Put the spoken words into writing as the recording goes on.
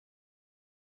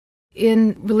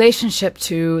In relationship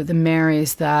to the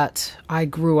Marys that I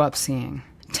grew up seeing,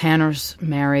 Tanner's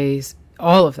Marys,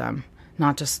 all of them,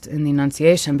 not just in the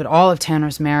Annunciation, but all of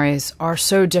Tanner's Marys are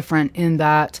so different in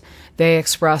that they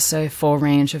express a full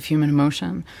range of human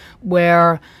emotion,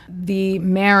 where the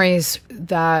Marys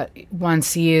that one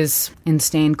sees in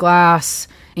stained glass,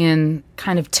 in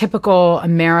kind of typical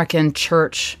American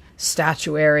church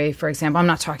statuary, for example, I'm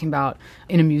not talking about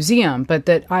in a museum, but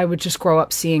that I would just grow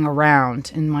up seeing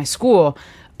around in my school,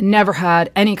 never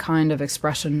had any kind of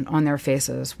expression on their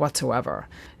faces whatsoever,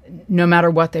 no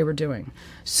matter what they were doing.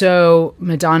 So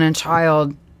Madonna and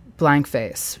Child, blank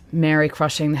face. Mary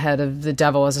crushing the head of the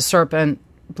devil as a serpent,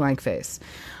 blank face.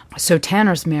 So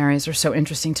Tanner's Marys are so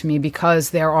interesting to me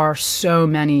because there are so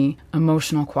many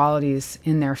emotional qualities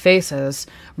in their faces,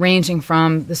 ranging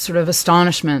from the sort of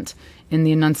astonishment in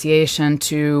the Annunciation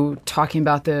to talking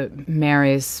about the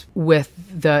Marys with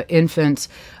the infant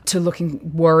to looking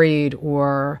worried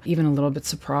or even a little bit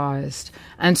surprised.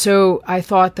 And so I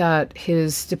thought that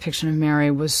his depiction of Mary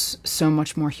was so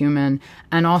much more human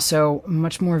and also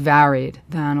much more varied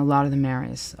than a lot of the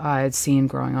Marys I had seen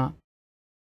growing up.